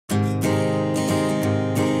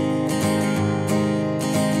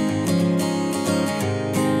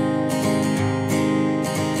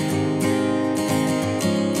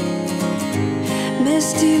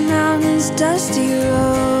down these dusty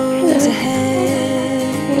roads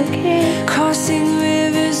ahead. Okay. Crossing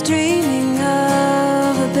rivers, dreaming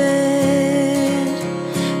of a bed.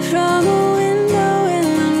 From a window in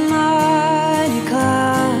the mighty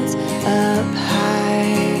clouds up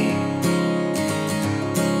high,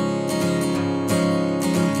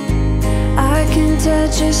 I can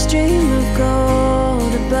touch a stream of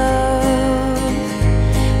gold above,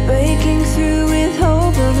 breaking through with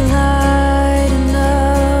hope of light and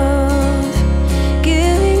love,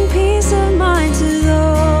 giving peace of mind to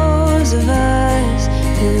those of us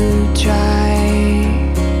who try.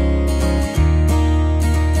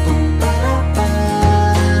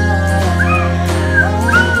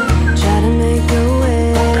 Try to make a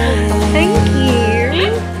way. Thank you.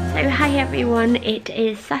 So hi everyone, it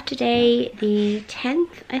is Saturday the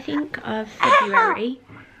 10th I think of February.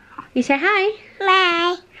 You say hi?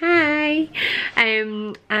 Bye. Hi.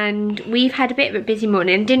 And we've had a bit of a busy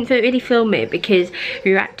morning. Didn't really film it because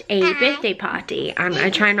we were at a birthday party, and I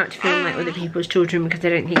try not to film like other people's children because I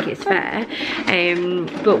don't think it's fair.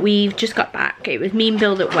 But we've just got back. It was me and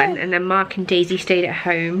Bill that went, and then Mark and Daisy stayed at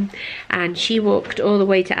home, and she walked all the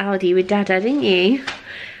way to Aldi with Dada, didn't you?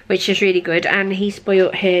 Which is really good, and he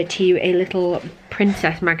spoilt her to a little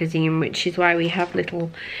princess magazine, which is why we have little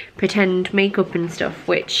pretend makeup and stuff,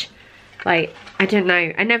 which, like, I don't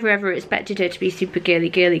know, I never ever expected her to be super girly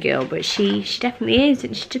girl, but she definitely is,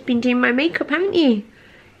 and she's just been doing my makeup, haven't you?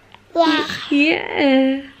 Yeah.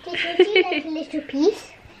 Yeah. Did you see that little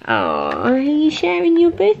piece? Oh, are you sharing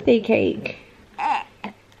your birthday cake?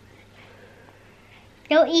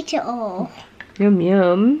 Don't eat it all. Yum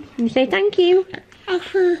yum. You say thank you.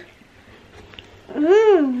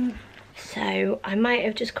 So I might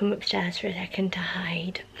have just come upstairs for a second to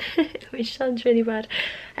hide, which sounds really bad.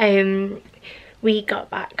 We got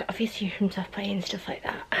back obviously from soft play and stuff like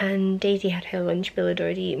that, and Daisy had her lunch. Bill had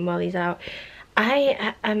already eaten while he's out.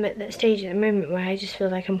 I am at that stage at the moment where I just feel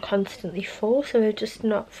like I'm constantly full, so I've just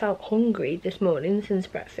not felt hungry this morning since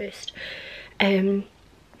breakfast.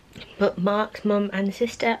 But Mark's mum and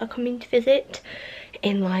sister are coming to visit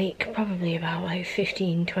in like probably about like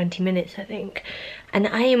 15-20 minutes I think, and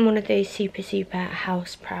I am one of those super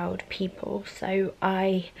house proud people, so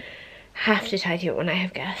I have to tidy up when I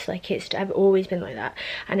have guests. Like, I've always been like that,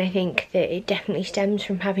 and I think that it definitely stems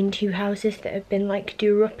from having two houses that have been like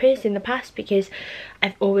do-uppers in the past, because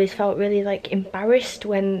I've always felt really like embarrassed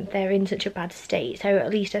when they're in such a bad state. So at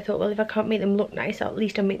least I thought, well, if I can't make them look nice, at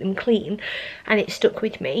least I'll make them clean, and it stuck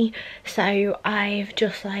with me. So I've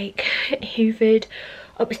just like hoovered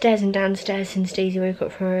upstairs and downstairs since Daisy woke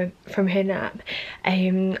up from her nap.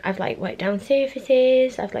 I've like wiped down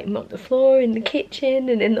surfaces, I've like mopped the floor in the kitchen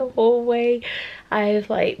and in the hallway,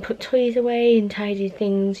 I've like put toys away and tidied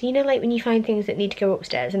things, you know, like when you find things that need to go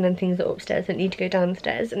upstairs and then things that are upstairs that need to go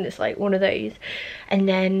downstairs, and it's like one of those. And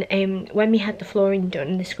then when we had the flooring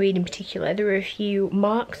done, the screen in particular, there were a few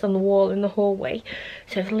marks on the wall in the hallway,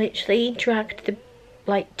 so I've literally dragged the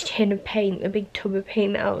like tin of paint, a big tub of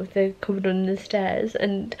paint out of the cupboard under the stairs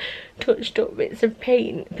and touched up bits of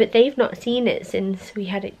paint, but they've not seen it since we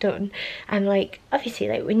had it done. And like obviously,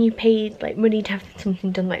 like when you paid like money to have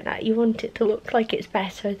something done like that, you want it to look like it's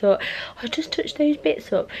better. I thought I'll just touch those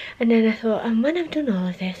bits up, and then I thought, and when I've done all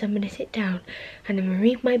of this, I'm gonna sit down and I'm gonna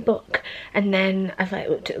read my book. And then I've like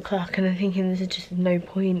looked at the clock and I'm thinking there's just no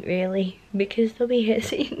point really, because they'll be here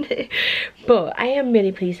soon. But I am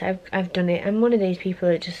really pleased I've done it. I'm one of those people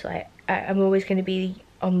that just like, I'm always going to be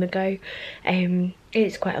on the go.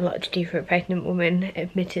 It's quite a lot to do for a pregnant woman,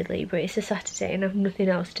 admittedly, but it's a Saturday and I've nothing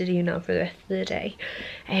else to do now for the rest of the day.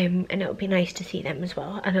 And it'll be nice to see them as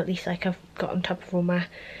well, and at least like I've got on top of all my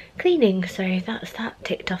cleaning, so that's that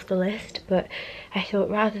ticked off the list. But I thought,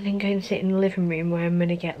 rather than go and sit in the living room where I'm going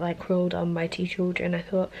to get like rolled on by two children, I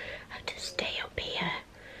thought I'd just stay up here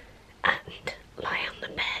and lie on the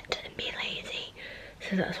bed and be lazy.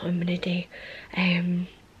 So that's what I'm gonna do.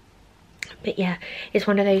 But yeah, it's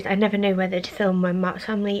one of those, I never know whether to film when Mark's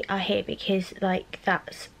family are here, because like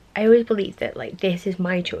that's, I always believe that like this is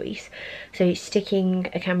my choice, so sticking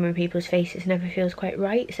a camera in people's faces never feels quite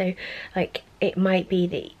right. So like it might be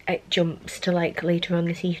that it jumps to like later on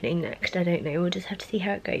this evening next, I don't know, we'll just have to see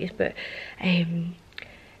how it goes. But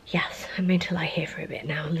yes, I'm going to lie here for a bit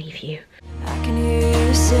now and leave you. I can hear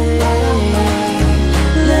you say,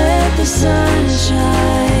 let the sun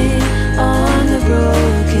shine on the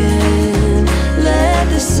broken, let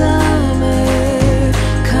the summer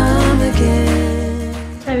come again.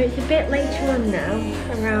 So it's a bit later on now,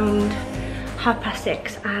 around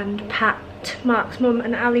 6:30, and Pat, Mark's mum,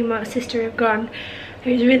 and Ali, Mark's sister, have gone.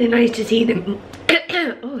 It was really nice to see them.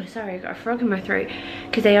 Oh sorry, I got a frog in my throat,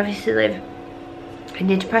 because they obviously live and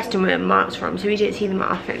they're depressed and where Mark's from, so we don't see them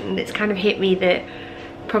often. And it's kind of hit me that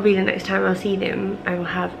probably the next time I'll see them I will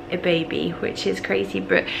have a baby, which is crazy.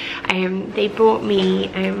 But they bought me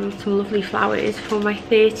some lovely flowers for my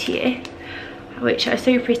 30th, which are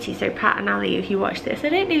so pretty. So Pat and Ali, if you watch this, I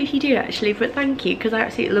don't know if you do actually, but thank you, because I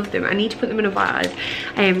absolutely love them. I need to put them in a vase.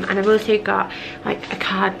 And I've also got like a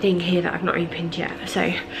card thing here that I've not opened yet, so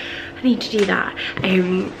I need to do that.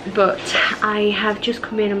 But I have just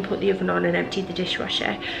come in and put the oven on and emptied the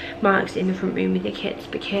dishwasher. Mark's in the front room with the kids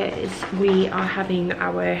because we are having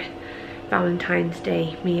our Valentine's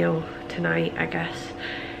Day meal tonight, I guess.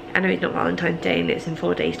 I know it's not Valentine's Day and it's in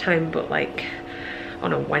 4 days time, but like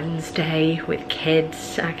on a Wednesday with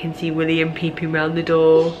kids. I can see William peeping around the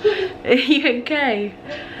door. Are you okay?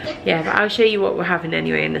 Yeah, but I'll show you what we're having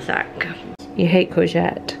anyway in a sec. You hate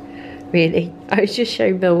courgette? Really? I was just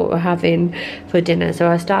showing Bill what we're having for dinner. So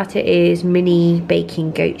our starter is mini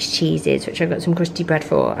baking goat's cheeses, which I've got some crusty bread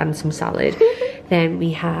for, and some salad. Then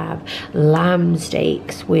we have lamb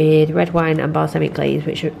steaks with red wine and balsamic glaze,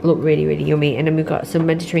 which look really, really yummy. And then we've got some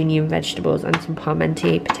Mediterranean vegetables and some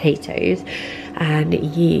parmentier potatoes. And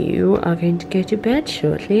you are going to go to bed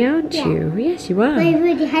shortly, aren't you? Yes, you are. We've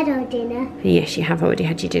already had our dinner. Yes, you have already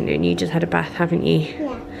had your dinner, and you just had a bath, haven't you?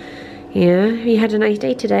 Yeah. Yeah? Have you had a nice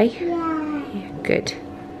day today? Yeah. Good.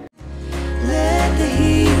 Let the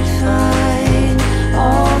heat find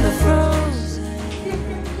all the frozen.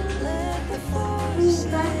 Let the force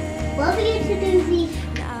What are we going to do these?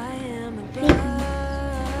 I am above.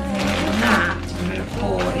 That I'm going to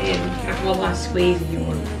pour in. Have one last squeeze if you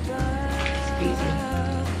want. Squeezing.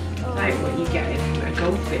 Like what you get in a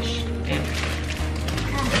goldfish. Yeah.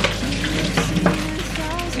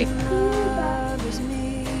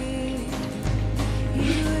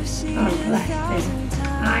 Oh, bless him.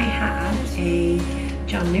 I have a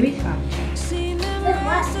John Lewis voucher.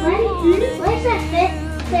 Where's that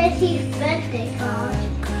 30th birthday card?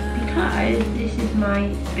 Because this is my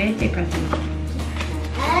birthday present.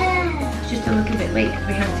 Ah. It's just a little bit late because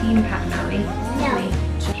we haven't seen Pat and Ali. No.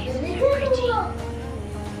 She's so pretty.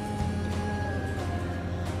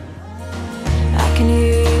 I can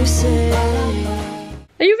hear you say,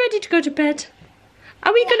 Are you ready to go to bed?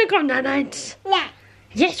 Are we gonna go night-nights? Yeah.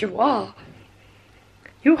 Yes, you are.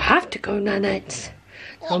 You have to go night-nights.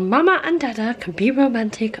 So Mama and Dada can be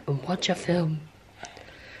romantic and watch a film.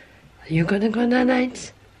 Are you gonna go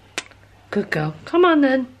night-nights? Good girl. Come on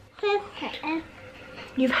then.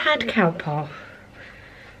 You've had Cowpaw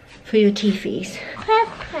for your teethies.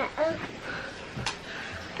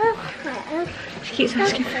 She keeps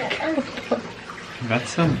asking for Cowpaw. That's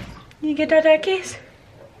some. You get Dada a kiss?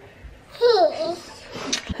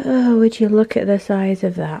 Oh, would you look at the size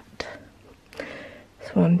of that?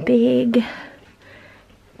 It's one big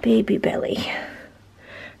baby belly.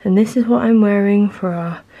 And this is what I'm wearing for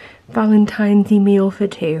our Valentine's Day meal for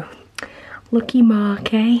two. Lucky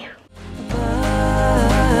Mark, eh?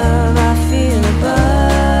 above, I feel above.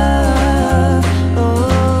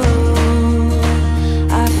 Oh,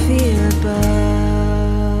 I feel above.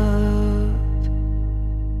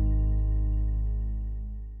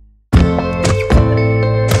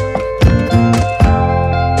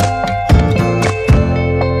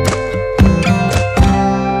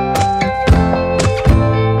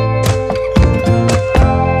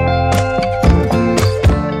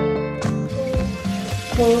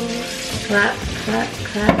 Clap, clap,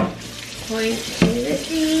 clap. Point to the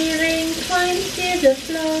ceiling, point to the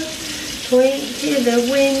floor. Point to the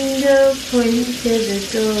window, point to the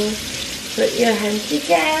door. Put your hands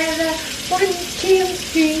together, 1, 2,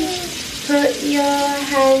 3. Put your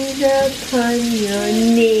hands upon your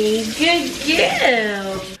knee. Good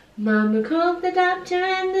girl. Mama called the doctor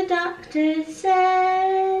and the doctor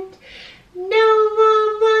said, no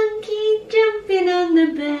more monkey jumping on the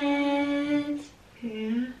bed.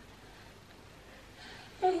 Yeah.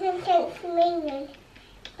 I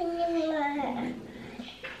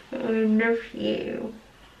love you.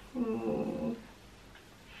 Oh.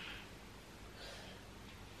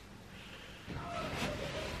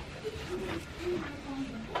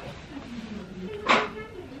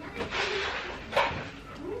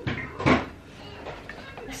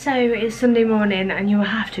 So it's Sunday morning and you will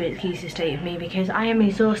have to excuse the state of me because I am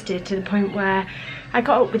exhausted to the point where I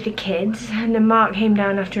got up with the kids and then Mark came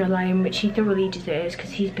down after a lie-in, which he thoroughly deserves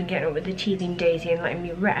because he's been getting up with the teething Daisy and letting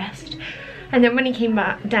me rest. And then when he came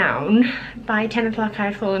back down, by 10 o'clock I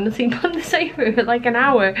had fallen asleep on the sofa for like an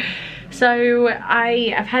hour. So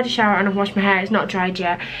I've had a shower and I've washed my hair. It's not dried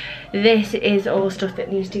yet. This is all stuff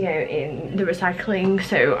that needs to go in the recycling,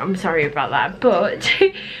 so I'm sorry about that. But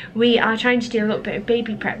we are trying to do a little bit of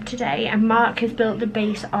baby prep today, and Mark has built the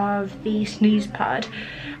base of the snooze pod.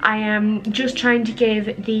 I am just trying to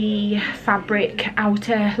give the fabric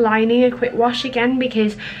outer lining a quick wash again,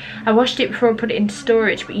 because I washed it before I put it into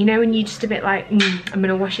storage, but you know when you're just a bit like, I'm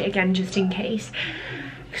gonna wash it again just in case.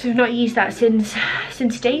 Because we've not used that since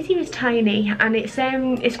Daisy was tiny, and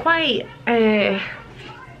it's quite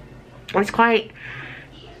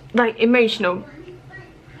like emotional,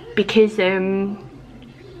 because I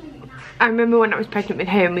remember when I was pregnant with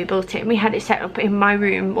her and we built it and we had it set up in my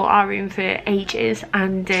room, or our room, for ages,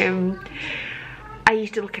 and I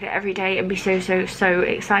used to look at it every day and be so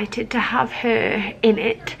excited to have her in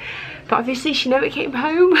it. But obviously she never came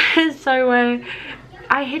home, so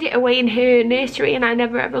I hid it away in her nursery, and I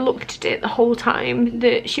never ever looked at it the whole time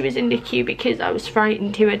that she was in NICU, because I was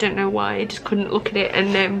frightened too. I don't know why, I just couldn't look at it.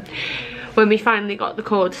 And when we finally got the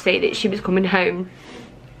call to say that she was coming home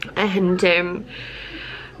and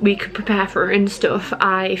we could prepare for her and stuff,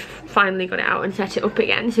 I finally got it out and set it up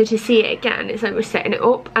again. So to see it again, it's like we're setting it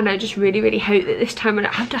up, and I just really hope that this time I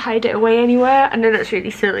don't have to hide it away anywhere. I know that's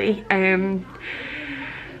really silly,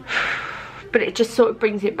 but it just sort of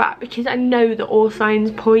brings it back, because I know that all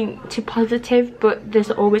signs point to positive, but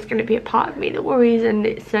there's always going to be a part of me that worries, and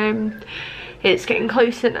it's getting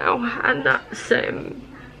closer now, and that's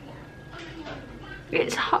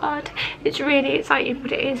it's hard. It's really exciting,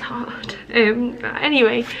 but it is hard.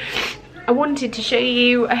 Anyway, I wanted to show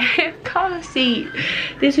you a car seat.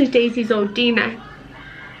 This was Daisy's old Dina,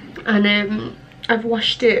 and I've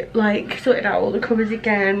washed it, like sorted out all the covers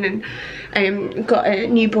again, and got a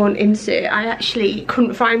newborn insert. I actually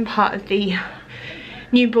couldn't find part of the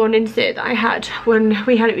newborn insert that I had when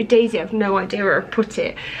we had it with Daisy. I have no idea where I put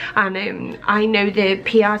it, and I know the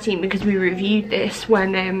PR team because we reviewed this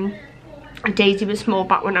when Daisy was small,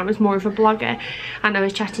 back when I was more of a blogger, and I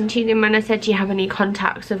was chatting to them, and I said, do you have any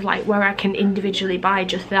contacts of like where I can individually buy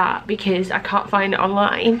just that, because I can't find it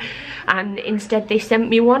online. And instead they sent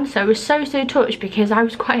me one, so I was so touched, because I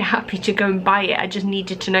was quite happy to go and buy it. I just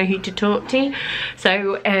needed to know who to talk to.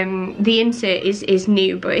 So the insert is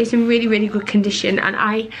new, but it's in really good condition, and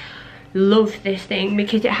I love this thing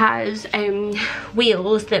because it has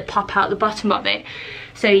wheels that pop out the bottom of it,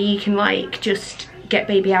 so you can like just get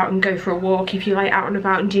baby out and go for a walk. If you're like out and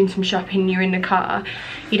about and doing some shopping, you're in the car,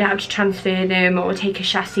 you don't have to transfer them or take a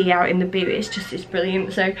chassis out in the boot. It's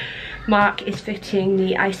brilliant. So Mark is fitting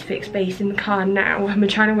the Isofix base in the car now, and we're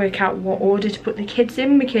trying to work out what order to put the kids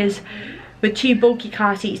in, because with two bulky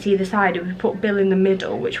car seats either side, if we put Bill in the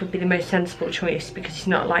middle, which would be the most sensible choice, because he's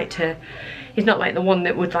not like the one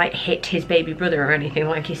that would like hit his baby brother or anything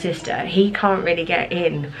like his sister. He can't really get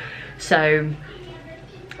in, so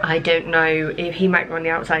I don't know if he might go on the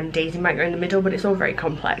outside and Daisy might go in the middle, but it's all very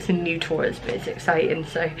complex and new to us, but it's exciting.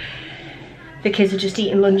 So the kids are just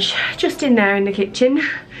eating lunch just in there in the kitchen,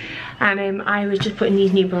 and I was just putting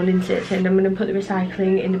these newborn inserts in. I'm going to put the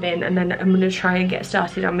recycling in the bin, and then I'm going to try and get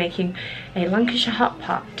started on making a Lancashire hot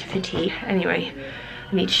pot for tea. Anyway,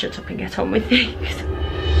 I need to shut up and get on with things.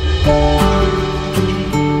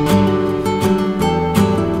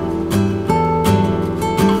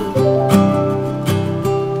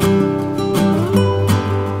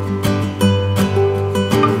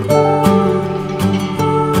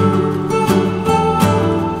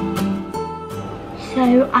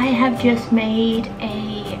 I have just made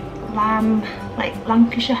a lamb, like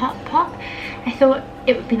Lancashire hot pot. I thought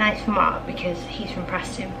it would be nice for Mark because he's from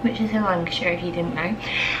Preston, which is in Lancashire if you didn't know.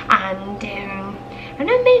 And I've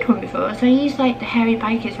never made one before, so I used like the Hairy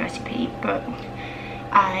Bikers recipe, but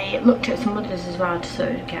I looked at some others as well to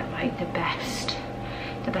sort of get like the best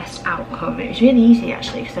outcome. It was really easy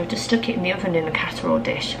actually, because I've just stuck it in the oven in a casserole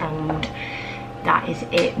dish, and that is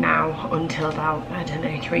it now until about, I don't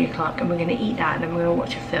know, 3 o'clock, and we're going to eat that and then we're going to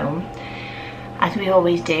watch a film, as we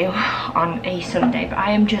always do on a Sunday. But I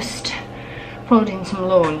am just folding some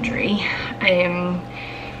laundry.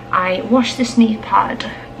 I washed the snooze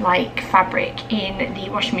pad like fabric in the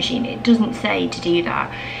washing machine. It doesn't say to do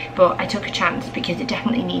that, but I took a chance because it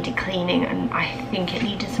definitely needed cleaning, and I think it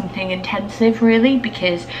needed something intensive really,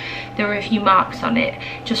 because there were a few marks on it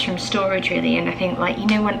just from storage really, and I think, like, you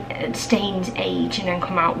know, when stains age and then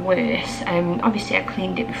come out worse. Obviously I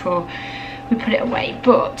cleaned it before we put it away,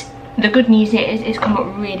 but the good news is it's come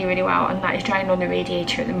up really well, and that is drying on the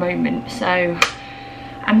radiator at the moment. So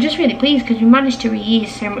I'm just really pleased because we managed to reuse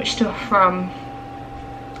so much stuff from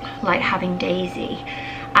like having Daisy.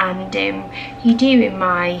 And you do, in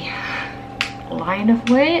my line of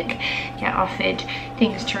work, get offered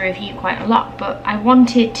things to review quite a lot, but I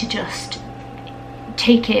wanted to just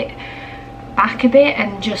take it back a bit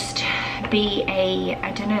and just be a,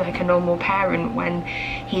 I don't know, like a normal parent when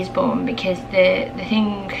he's born, because the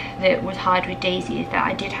thing that was hard with Daisy is that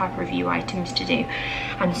I did have review items to do,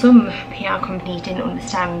 and some PR companies didn't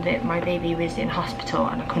understand that my baby was in hospital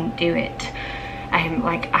and I couldn't do it.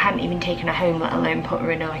 Like I hadn't even taken her home, let alone put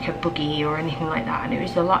her in like a buggy or anything like that, and it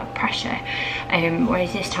was a lot of pressure.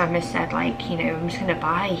 Whereas this time I said, like, you know, I'm just going to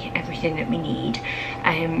buy everything that we need,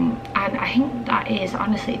 and I think that is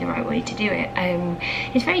honestly the right way to do it.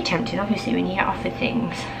 It's very tempting, obviously, when you get offered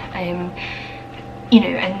things, you know,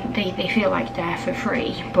 and they feel like they're for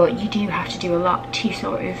free, but you do have to do a lot to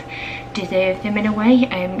sort of deserve them in a way.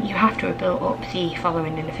 You have to have built up the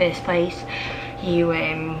following in the first place. You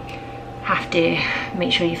have to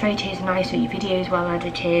make sure your photos are nice or your videos well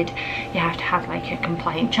edited. You have to have like a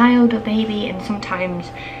compliant child or baby, and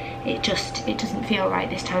sometimes it doesn't feel right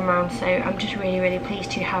this time around. So I'm just really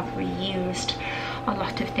pleased to have reused a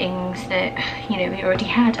lot of things that, you know, we already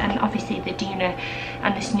had, and obviously the Dina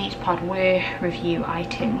and the Snooze Pod were review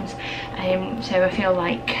items, so I feel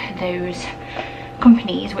like those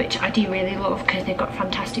companies, which I do really love because they've got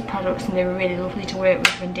fantastic products and they were really lovely to work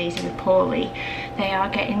with when Daisy was poorly, they are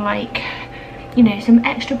getting, like, you know, some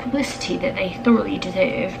extra publicity that they thoroughly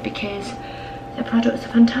deserve because the products are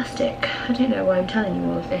fantastic. I don't know why I'm telling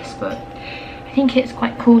you all of this, but I think it's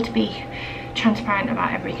quite cool to be transparent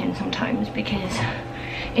about everything sometimes, because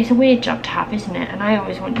it's a weird job to have, isn't it? And I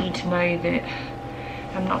always want you to know that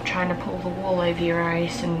I'm not trying to pull the wool over your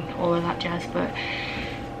eyes and all of that jazz, but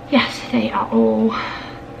yes, they are all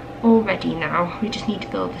ready now. We just need to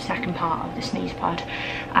build the second part of the Snooze Pod,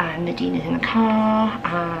 and the Dina's in the car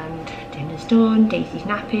and dinner's done, Daisy's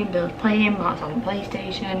napping, Bill's playing, Mark's on the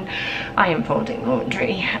PlayStation. I am folding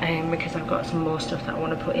laundry because I've got some more stuff that I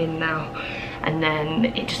want to put in now, and then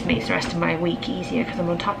it just makes the rest of my week easier because I'm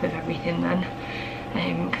on top of everything then,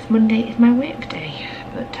 because Monday is my work day.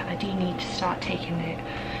 But I do need to start taking it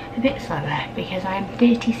a bit slower because I'm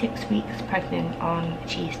 36 weeks pregnant on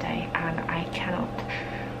Tuesday and I cannot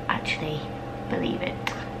actually believe it.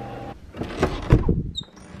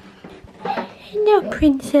 Hello,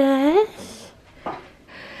 princess. Do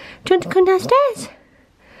you want to come downstairs?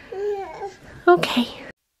 Yeah. Okay.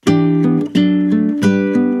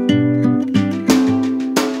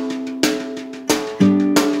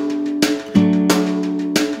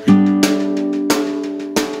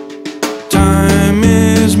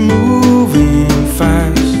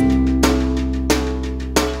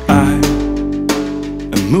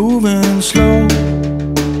 Moving slow,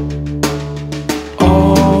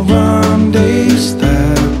 all run days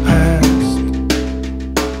that passed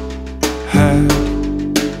had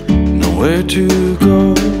nowhere to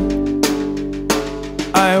go.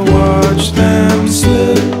 I watched them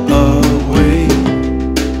slip away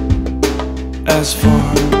as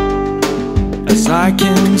far as I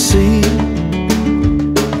can see.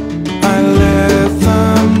 I let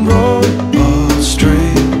them roll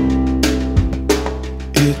astray.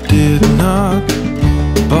 It did not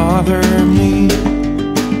bother me.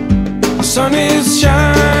 The sun is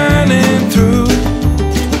shining.